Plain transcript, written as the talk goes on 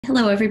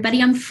Hello,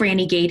 everybody. I'm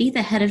Franny Gaede,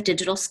 the head of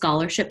Digital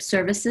Scholarship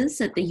Services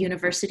at the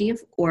University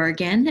of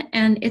Oregon,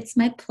 and it's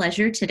my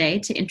pleasure today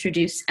to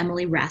introduce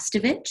Emily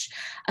Rostovich,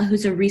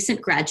 who's a recent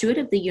graduate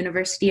of the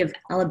University of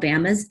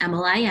Alabama's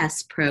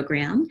MLIS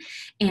program,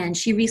 and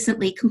she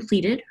recently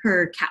completed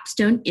her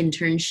capstone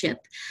internship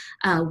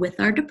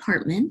with our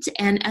department,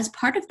 and as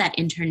part of that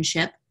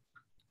internship,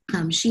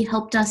 she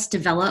helped us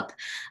develop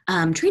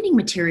training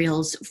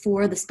materials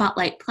for the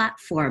Spotlight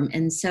platform.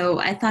 And so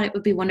I thought it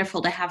would be wonderful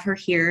to have her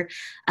here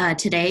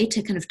today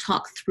to kind of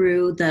talk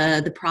through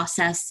the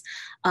process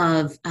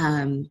of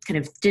kind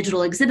of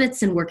digital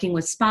exhibits and working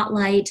with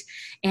Spotlight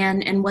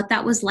and what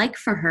that was like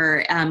for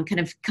her, kind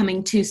of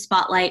coming to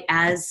Spotlight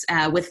as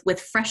with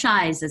fresh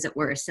eyes, as it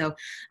were. So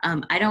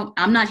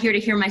I'm not here to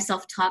hear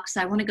myself talk, so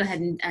I want to go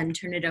ahead and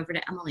turn it over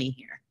to Emily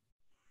here.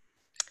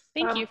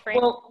 Thank you,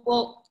 Frank.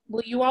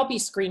 Will you all be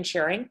screen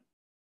sharing?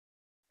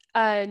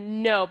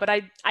 No, but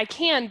I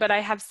can, but I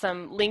have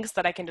some links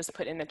that I can just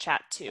put in the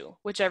chat too,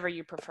 whichever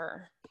you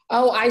prefer.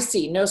 Oh, I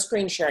see. No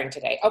screen sharing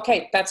today.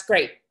 Okay, that's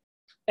great.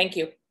 Thank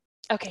you.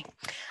 Okay.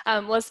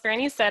 Well, as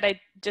Franny said,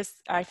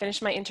 I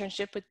finished my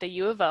internship with the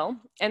U of O,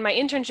 and my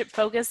internship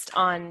focused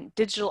on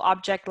digital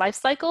object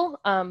lifecycle,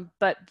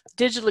 but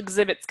digital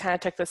exhibits kind of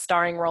took the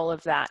starring role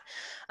of that,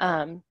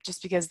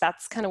 just because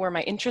that's kind of where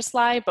my interests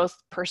lie,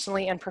 both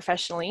personally and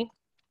professionally.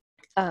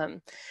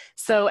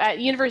 So at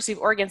University of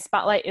Oregon,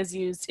 Spotlight is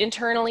used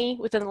internally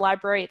within the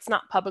library. It's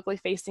not publicly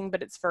facing,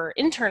 but it's for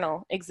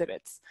internal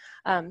exhibits.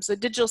 So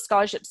Digital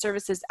Scholarship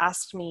Services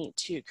asked me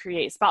to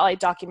create Spotlight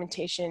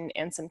documentation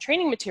and some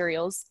training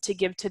materials to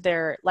give to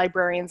their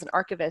librarians and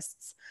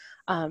archivists,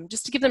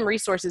 just to give them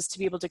resources to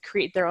be able to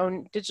create their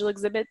own digital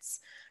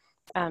exhibits.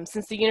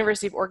 Since the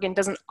University of Oregon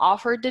doesn't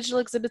offer digital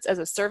exhibits as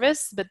a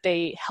service, but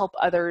they help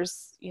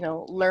others,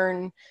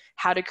 learn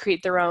how to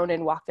create their own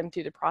and walk them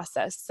through the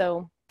process.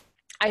 So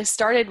I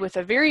started with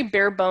a very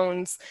bare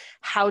bones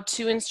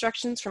how-to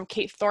instructions from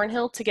Kate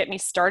Thornhill to get me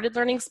started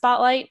learning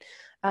Spotlight.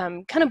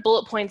 Kind of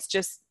bullet points,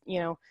 just,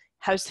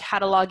 how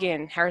to log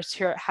in, how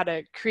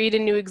to create a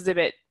new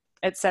exhibit,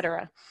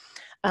 etc.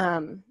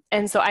 And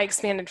so I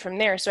expanded from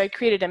there. So I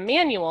created a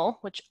manual,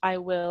 which I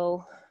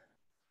will,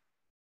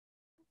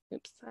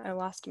 oops, I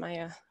lost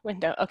my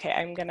window. Okay,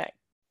 I'm gonna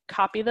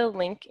copy the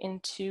link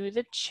into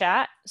the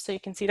chat so you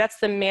can see that's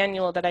the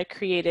manual that I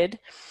created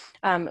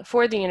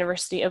for the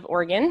University of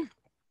Oregon.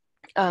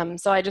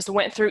 So I just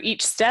went through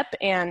each step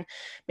and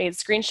made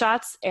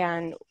screenshots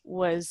and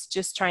was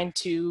just trying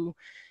to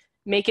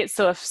make it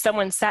so if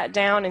someone sat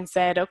down and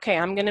said, okay,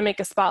 I'm going to make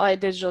a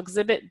Spotlight digital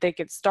exhibit, they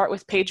could start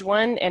with page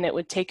 1 and it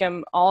would take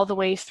them all the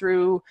way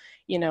through,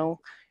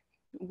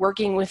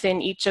 working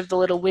within each of the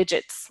little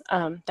widgets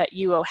that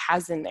UO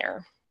has in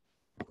there.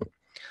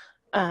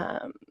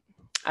 I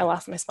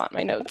lost my spot in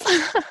my notes.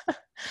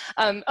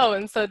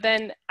 And so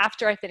then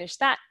after I finished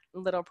that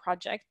little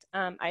project,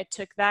 I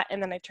took that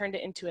and then I turned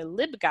it into a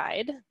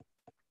LibGuide,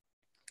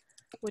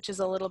 which is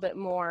a little bit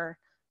more,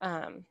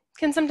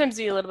 can sometimes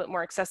be a little bit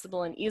more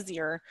accessible and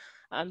easier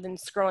than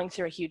scrolling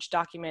through a huge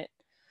document.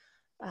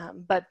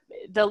 But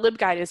the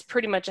LibGuide is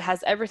pretty much, it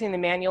has everything the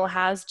manual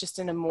has, just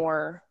in a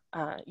more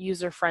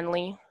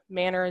user-friendly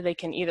manner. They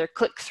can either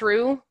click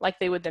through like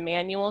they would the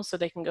manual, so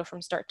they can go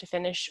from start to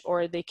finish,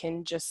 or they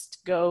can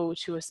just go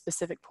to a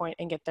specific point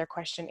and get their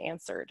question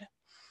answered.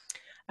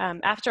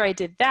 After I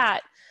did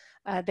that,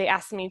 they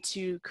asked me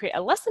to create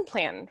a lesson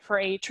plan for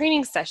a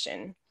training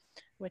session,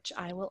 which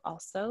I will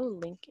also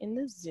link in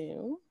the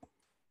Zoom.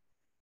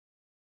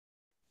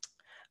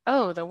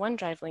 Oh, the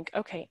OneDrive link.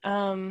 Okay.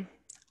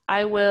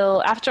 I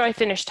will, after I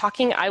finish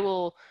talking, I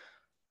will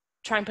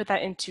try and put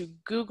that into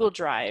Google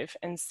Drive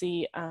and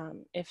see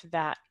if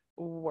that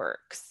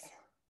works.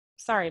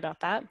 Sorry about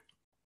that.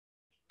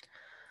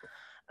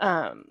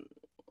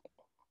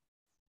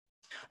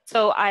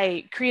 So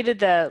I created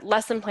the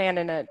lesson plan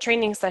in a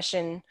training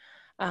session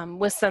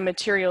with some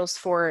materials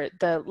for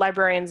the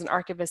librarians and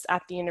archivists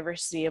at the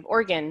University of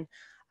Oregon,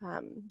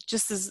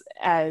 just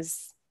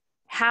as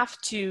half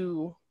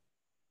to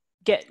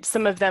get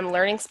some of them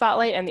learning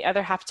Spotlight and the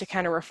other half to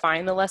kind of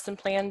refine the lesson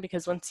plan,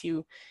 because once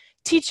you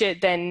teach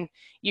it, then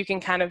you can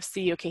kind of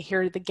see, okay,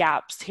 here are the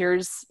gaps,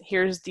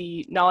 here's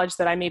the knowledge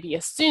that I maybe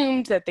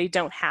assumed that they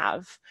don't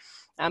have.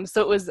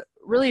 So it was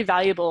really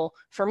valuable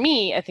for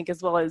me, I think,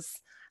 as well as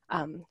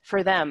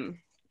for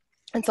them.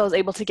 And so I was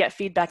able to get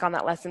feedback on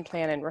that lesson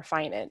plan and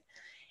refine it.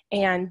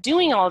 And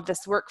doing all of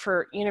this work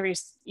for the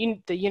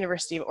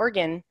University of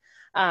Oregon,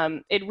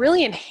 it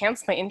really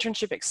enhanced my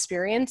internship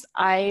experience.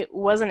 I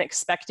wasn't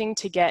expecting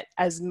to get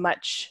as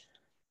much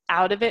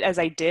out of it as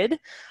I did.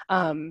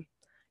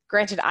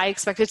 Granted, I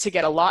expected to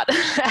get a lot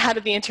out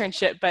of the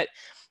internship, but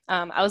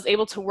I was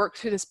able to work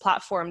through this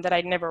platform that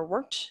I'd never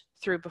worked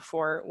through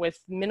before with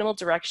minimal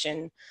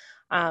direction.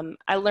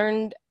 I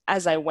learned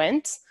as I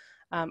went.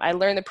 I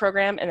learned the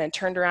program and then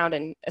turned around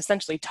and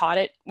essentially taught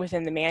it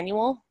within the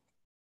manual.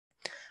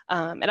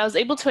 And I was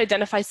able to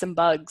identify some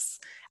bugs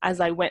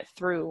as I went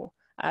through,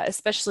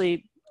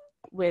 especially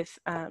with,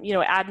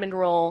 admin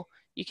role.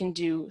 You can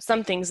do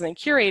some things in the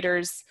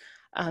curators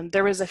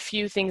There was a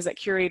few things that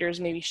curators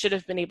maybe should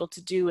have been able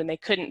to do and they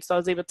couldn't, so I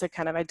was able to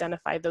kind of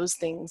identify those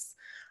things.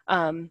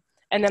 And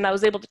then I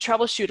was able to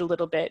troubleshoot a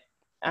little bit.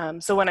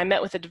 So when I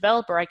met with a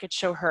developer, I could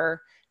show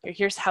her,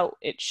 here's how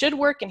it should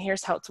work, and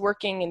here's how it's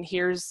working, and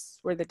here's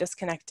where the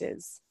disconnect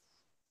is.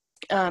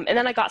 And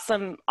then I got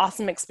some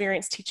awesome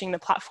experience teaching the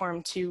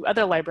platform to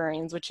other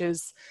librarians, which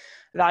is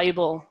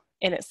valuable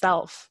in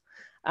itself.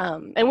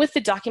 And with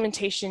the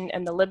documentation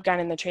and the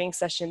LibGuide in the training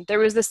session, there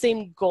was the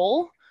same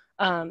goal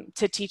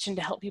to teach and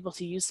to help people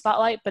to use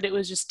Spotlight, but it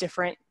was just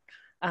different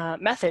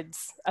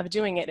methods of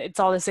doing it. It's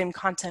all the same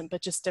content,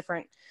 but just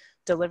different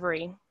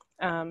delivery.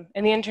 And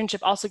the internship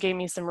also gave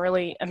me some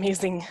really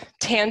amazing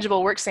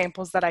tangible work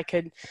samples that I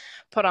could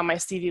put on my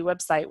CV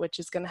website, which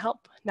is going to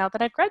help now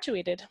that I've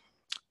graduated.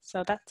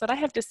 So that's what I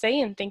have to say,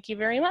 and thank you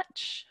very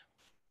much.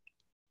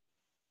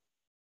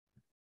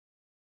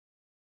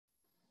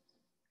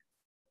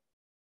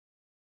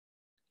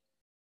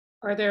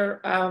 Are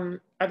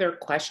there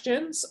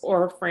questions,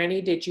 or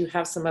Franny, did you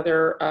have some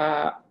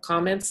other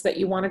comments that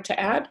you wanted to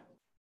add?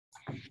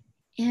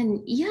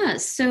 And yeah,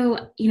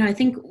 so, I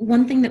think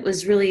one thing that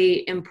was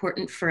really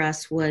important for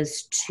us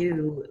was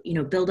to,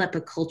 build up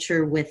a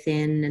culture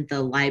within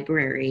the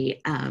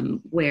library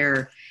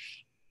where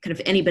kind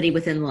of anybody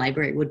within the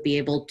library would be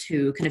able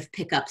to kind of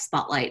pick up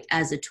Spotlight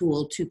as a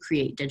tool to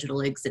create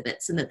digital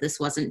exhibits, and that this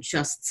wasn't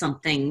just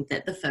something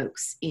that the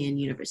folks in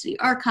university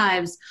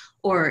archives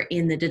or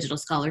in the digital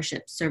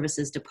scholarship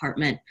services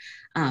department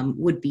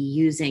would be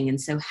using. And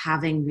so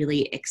having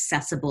really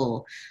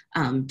accessible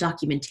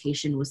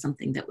documentation was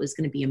something that was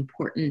going to be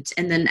important.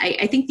 And then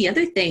I think the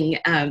other thing,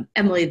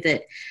 Emily,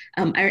 that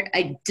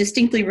I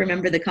distinctly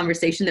remember the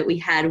conversation that we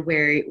had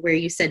where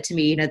you said to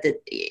me, that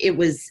it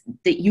was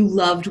that you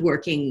loved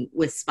working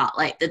with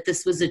Spotlight, that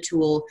this was a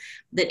tool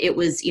that it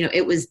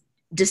was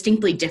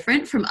distinctly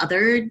different from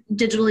other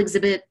digital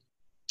exhibit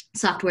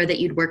software that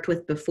you'd worked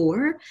with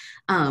before,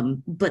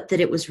 but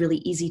that it was really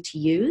easy to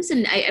use.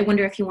 And I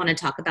wonder if you want to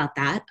talk about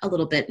that a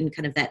little bit and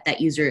kind of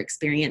that user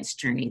experience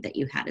journey that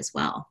you had as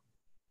well.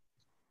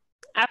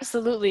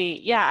 Absolutely.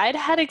 Yeah, I'd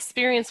had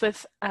experience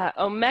with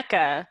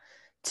Omeka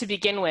to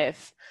begin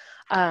with,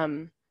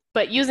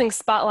 but using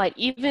Spotlight,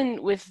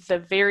 even with the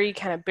very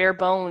kind of bare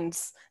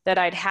bones that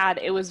I'd had,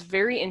 it was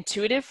very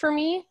intuitive for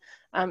me.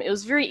 It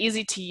was very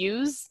easy to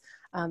use.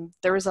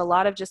 There was a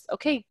lot of just,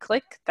 okay,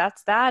 click,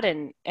 that's that.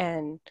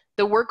 And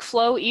the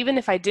workflow, even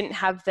if I didn't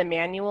have the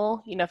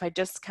manual, if I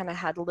just kind of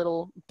had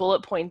little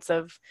bullet points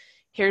of,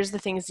 here's the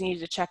things you need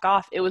to check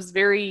off, it was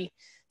very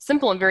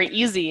simple and very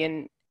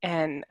easy.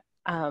 And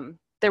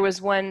there was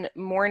one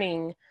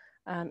morning,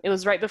 it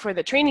was right before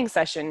the training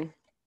session.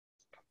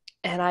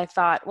 And I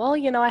thought, well,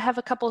 I have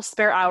a couple of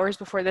spare hours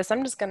before this.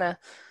 I'm just gonna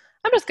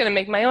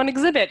make my own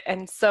exhibit.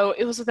 And so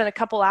it was within a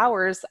couple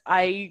hours,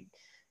 I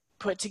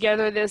put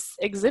together this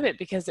exhibit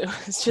because it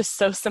was just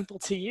so simple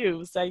to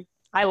use.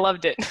 I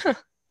loved it.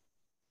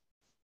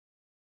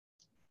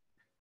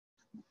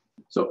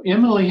 So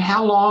Emily,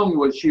 how long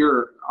was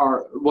your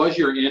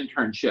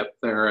internship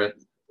there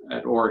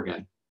at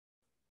Oregon?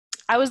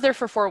 I was there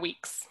for 4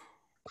 weeks.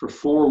 For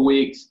 4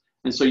 weeks.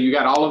 And so you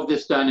got all of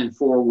this done in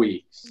 4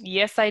 weeks?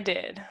 Yes, I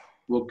did.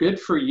 Well, good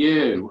for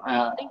you.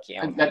 Thank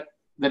you.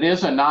 That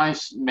is a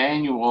nice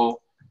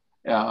manual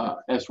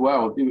as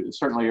well. We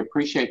certainly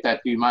appreciate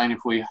that. Do you mind if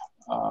we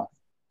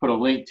put a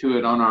link to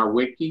it on our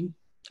wiki?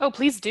 Oh,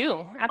 please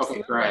do.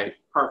 Absolutely. Okay, great.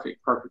 Perfect.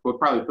 We'll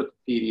probably put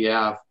the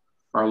PDF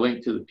or a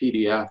link to the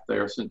PDF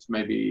there, since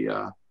maybe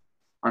or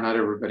not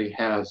everybody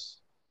has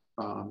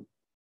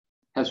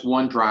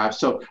OneDrive.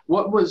 So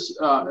what was,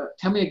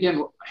 tell me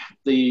again,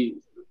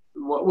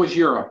 what was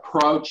your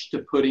approach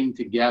to putting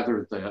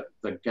together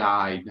the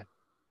guide?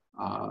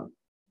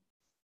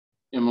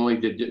 Emily,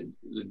 did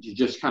you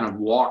just kind of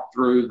walk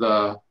through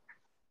the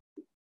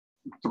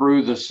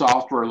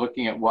software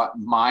looking at what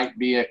might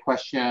be a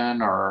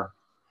question or?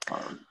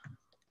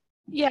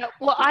 Yeah,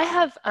 well,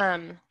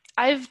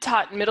 I've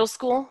taught middle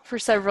school for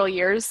several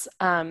years,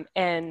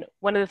 and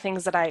one of the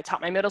things that I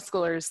taught my middle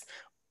schoolers,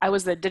 I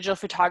was a digital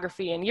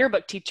photography and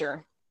yearbook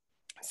teacher.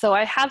 So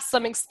I have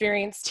some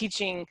experience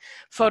teaching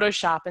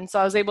Photoshop, and so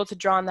I was able to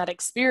draw on that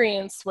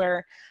experience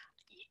where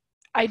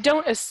I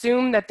don't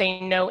assume that they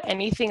know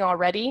anything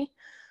already,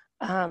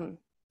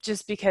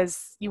 just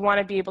because you want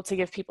to be able to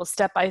give people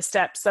step by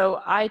step.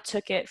 So I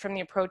took it from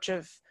the approach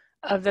of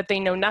that they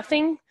know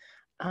nothing.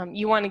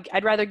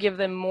 I'd rather give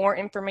them more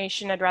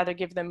information. I'd rather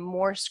give them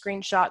more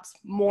screenshots,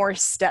 more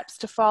steps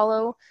to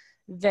follow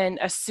than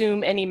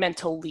assume any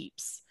mental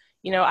leaps.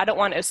 I don't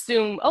want to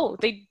assume, oh,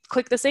 they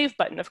click the save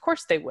button. Of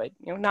course they would.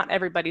 Not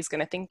everybody's going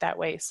to think that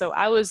way. So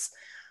I was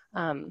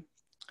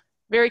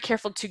very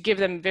careful to give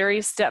them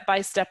very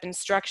step-by-step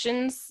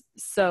instructions,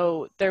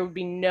 so there would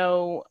be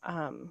no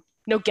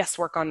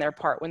guesswork on their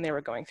part when they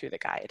were going through the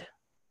guide.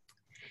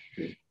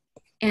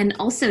 And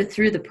also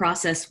through the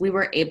process, we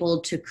were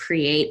able to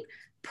create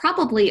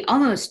probably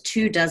almost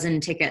 24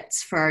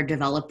 tickets for our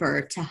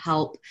developer to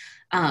help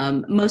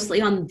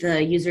mostly on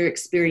the user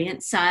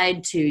experience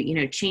side to, you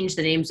know, change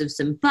the names of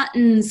some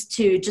buttons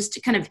to just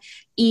to kind of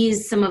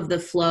ease some of the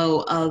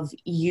flow of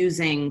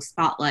using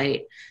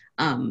Spotlight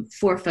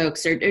for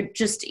folks, or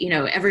just, you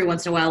know, every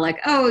once in a while, like,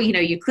 oh, you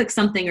know, you click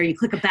something or you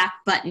click a back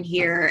button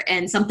here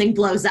and something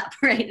blows up,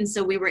 right? And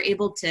so we were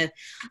able to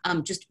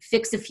just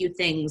fix a few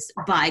things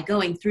by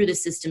going through the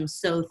system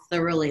so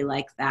thoroughly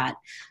like that.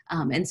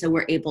 And so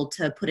we're able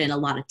to put in a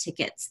lot of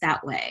tickets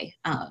that way,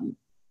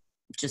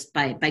 just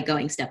by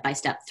going step by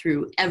step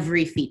through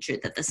every feature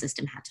that the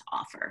system had to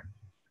offer.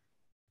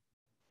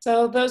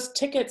 So those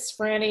tickets,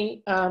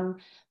 Franny,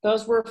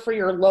 those were for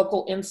your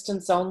local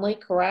instance only,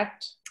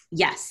 correct?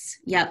 Yes,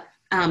 yep.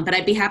 But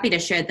I'd be happy to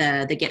share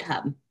the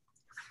GitHub.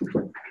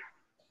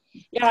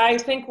 Yeah, I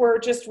think we're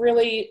just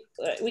really,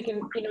 we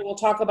can, you know, we'll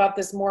talk about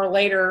this more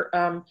later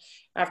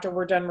after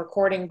we're done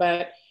recording,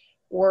 but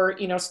we're,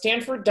 you know,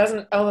 Stanford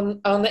doesn't own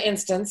the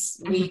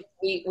instance.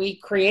 We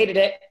created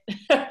it.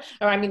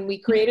 I mean, we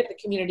created the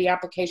community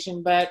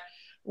application, but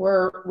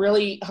we're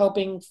really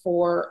hoping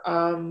for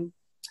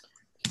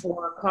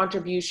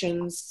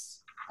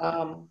contributions,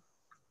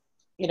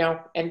 you know,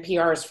 and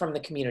PRs from the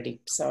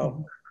community.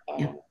 So,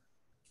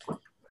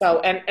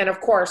 and of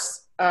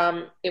course,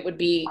 it would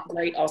be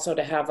great also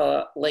to have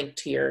a link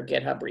to your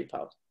GitHub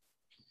repo.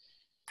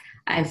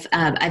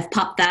 I've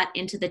popped that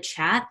into the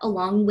chat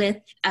along with,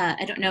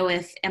 I don't know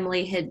if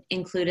Emily had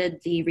included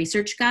the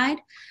research guide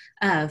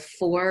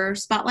for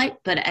Spotlight,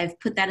 but I've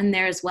put that in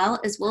there as well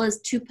as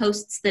 2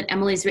 posts that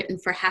Emily's written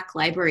for Hack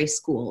Library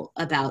School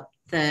about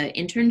the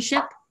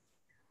internship,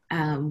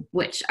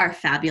 which are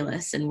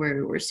fabulous, and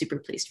we're super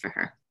pleased for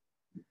her.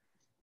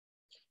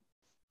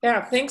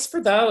 Yeah, thanks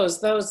for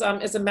those.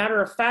 As a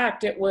matter of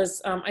fact, it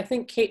was, I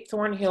think Kate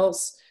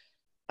Thornhill's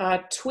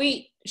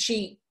tweet,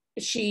 she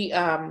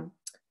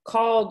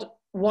called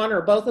one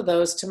or both of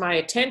those to my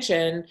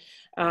attention.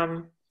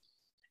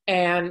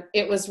 And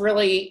it was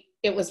really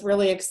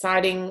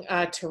exciting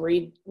to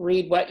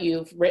read what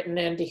you've written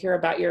and to hear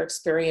about your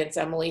experience,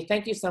 Emily.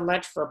 Thank you so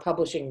much for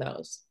publishing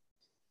those.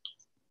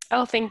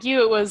 Oh, thank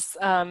you. It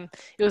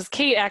was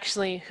Kate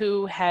actually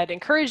who had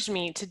encouraged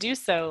me to do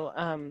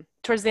so.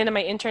 Towards the end of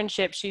my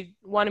internship, she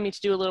wanted me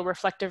to do a little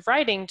reflective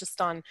writing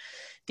just on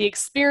the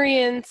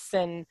experience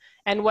and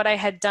what I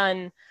had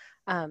done,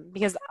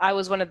 because I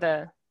was one of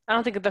the, I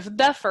don't think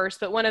the first,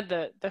 but one of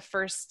the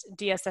first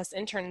DSS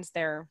interns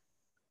there.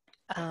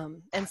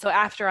 And so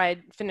after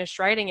I'd finished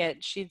writing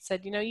it, she'd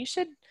said, you know, you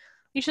should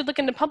look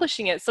into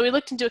publishing it. So we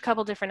looked into a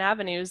couple different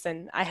avenues,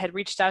 and I had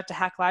reached out to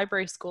Hack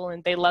Library School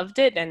and they loved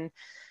it. And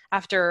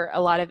after a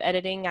lot of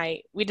editing,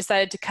 we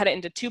decided to cut it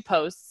into 2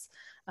 posts,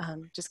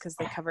 just because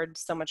they covered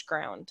so much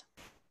ground.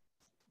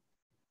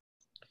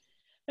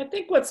 I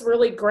think what's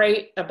really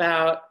great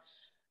about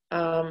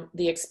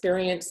the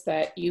experience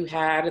that you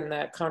had and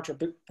the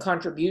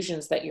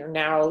contributions that you're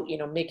now, you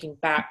know, making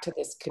back to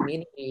this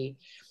community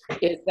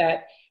is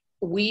that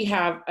we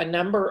have a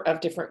number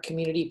of different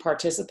community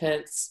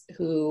participants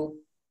who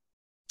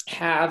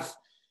have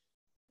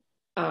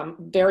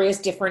various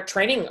different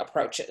training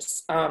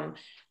approaches.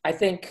 I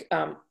think,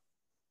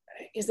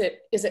 is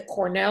it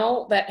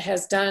Cornell that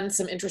has done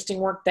some interesting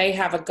work? They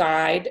have a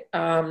guide.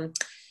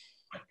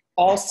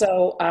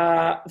 Also,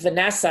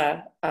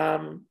 Vanessa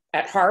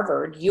at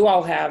Harvard, you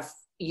all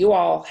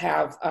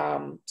have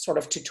sort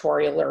of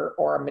tutorial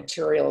or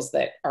materials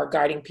that are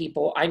guiding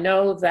people. I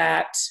know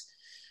that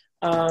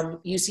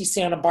UC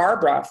Santa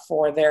Barbara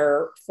for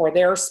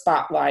their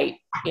Spotlight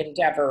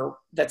endeavor,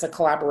 that's a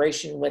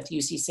collaboration with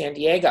UC San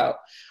Diego.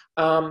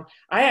 I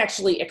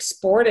actually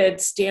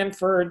exported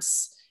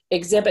Stanford's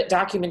exhibit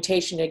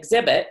documentation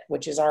exhibit,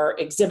 which is our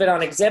exhibit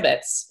on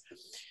exhibits.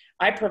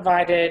 I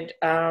provided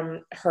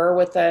her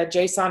with a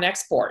JSON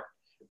export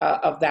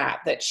of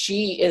that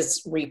she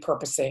is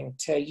repurposing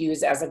to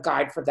use as a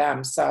guide for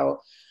them. So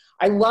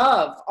I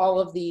love all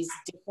of these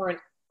different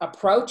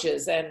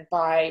approaches, and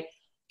by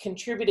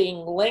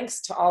contributing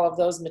links to all of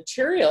those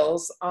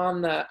materials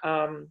on the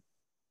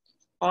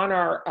on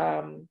our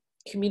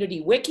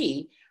community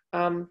wiki,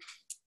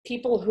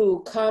 people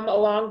who come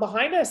along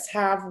behind us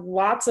have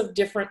lots of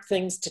different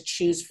things to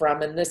choose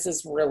from, and this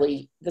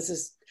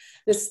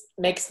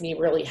makes me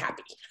really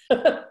happy.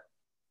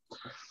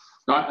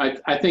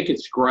 I think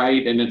it's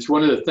great, and it's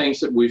one of the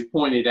things that we've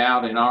pointed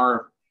out in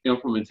our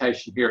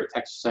implementation here at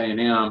Texas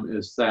A&M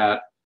is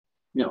that,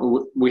 you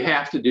know, we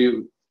have to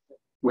do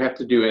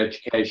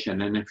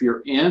education, and if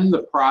you're in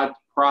the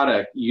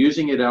product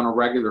using it on a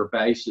regular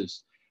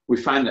basis, we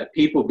find that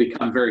people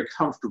become very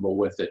comfortable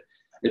with it.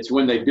 It's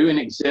when they do an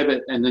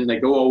exhibit and then they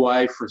go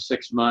away for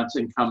 6 months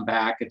and come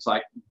back, it's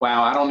like,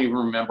 wow, I don't even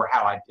remember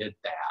how I did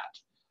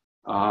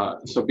that.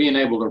 So being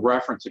able to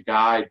reference a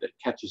guide that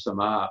catches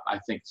them up, I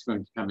think it's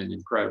going to come in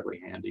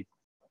incredibly handy.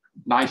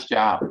 Nice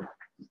job.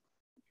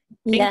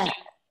 Thank you.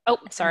 Oh,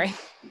 sorry.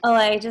 Oh,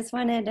 I just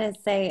wanted to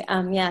say,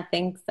 yeah,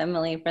 thanks,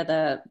 Emily, for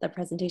the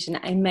presentation.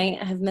 I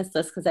might have missed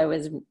this because I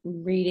was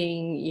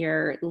reading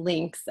your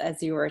links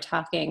as you were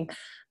talking,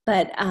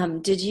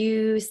 But did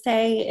you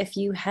say if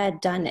you had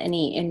done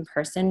any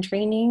in-person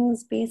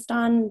trainings based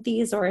on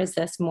these, or is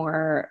this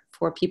more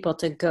for people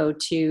to go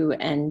to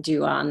and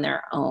do on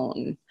their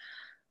own?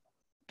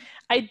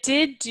 I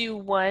did do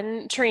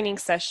one training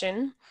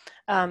session.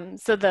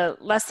 So the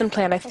lesson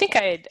plan, I think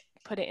I had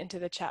put it into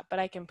the chat, but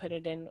I can put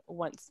it in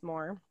once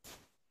more.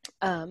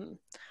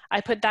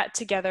 I put that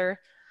together,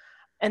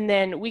 and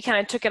then we kind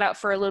of took it out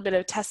for a little bit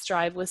of test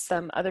drive with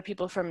some other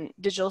people from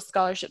Digital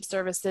Scholarship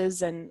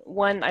Services, and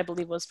one I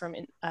believe was from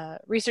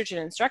Research and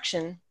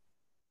Instruction.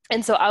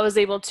 And so I was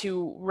able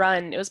to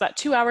run, it was about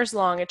 2 hours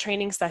long, a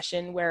training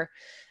session where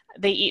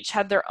they each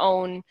had their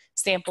own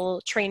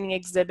sample training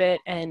exhibit,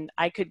 and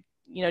I could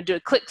do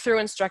a click-through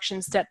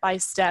instruction step by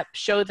step,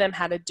 show them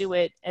how to do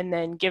it, and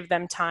then give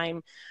them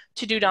time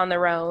to do it on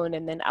their own.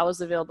 And then I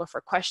was available for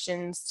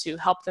questions to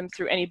help them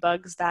through any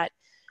bugs that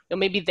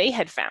maybe they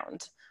had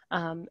found.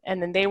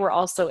 And then they were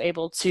also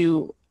able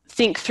to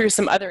think through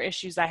some other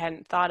issues I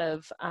hadn't thought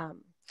of,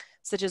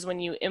 such as when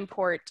you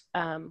import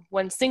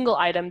one single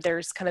item,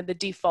 there's kind of the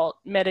default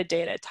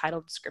metadata,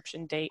 title,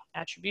 description, date,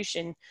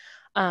 attribution.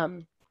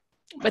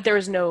 But there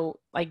was no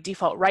like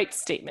default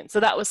rights statement. So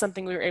that was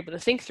something we were able to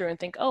think through and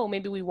think, oh,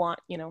 maybe we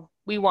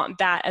want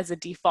that as a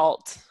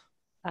default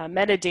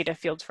metadata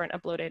field for an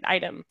uploaded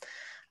item.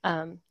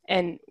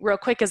 And real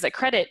quick as a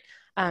credit,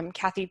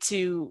 Kathy,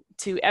 to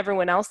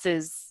everyone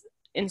else's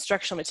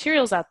instructional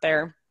materials out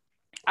there,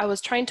 I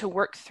was trying to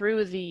work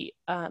through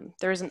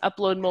there's an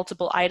upload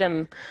multiple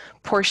item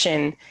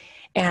portion,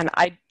 and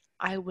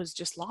I was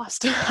just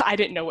lost. I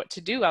didn't know what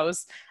to do. I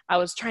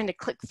was trying to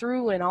click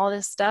through and all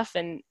this stuff,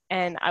 and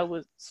I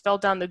fell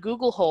down the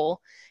Google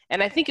hole.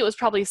 And I think it was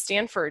probably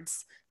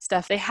Stanford's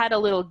stuff. They had a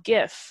little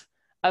GIF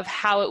of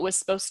how it was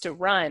supposed to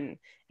run,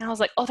 and I was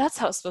like, oh, that's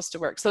how it's supposed to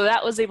work. So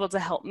that was able to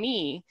help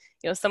me.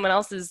 Someone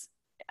else's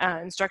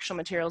instructional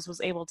materials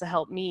was able to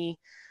help me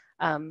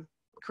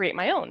create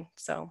my own.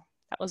 So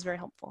that was very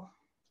helpful.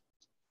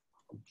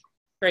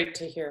 Great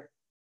to hear.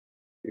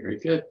 Very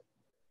good.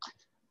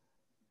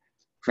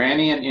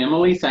 Franny and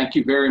Emily, thank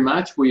you very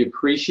much. We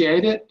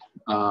appreciate it.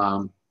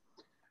 And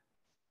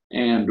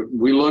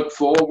we look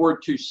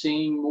forward to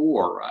seeing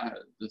more.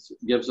 This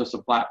gives us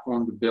a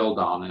platform to build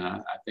on, and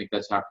I think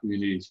that's how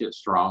communities get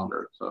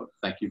stronger. So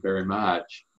thank you very much.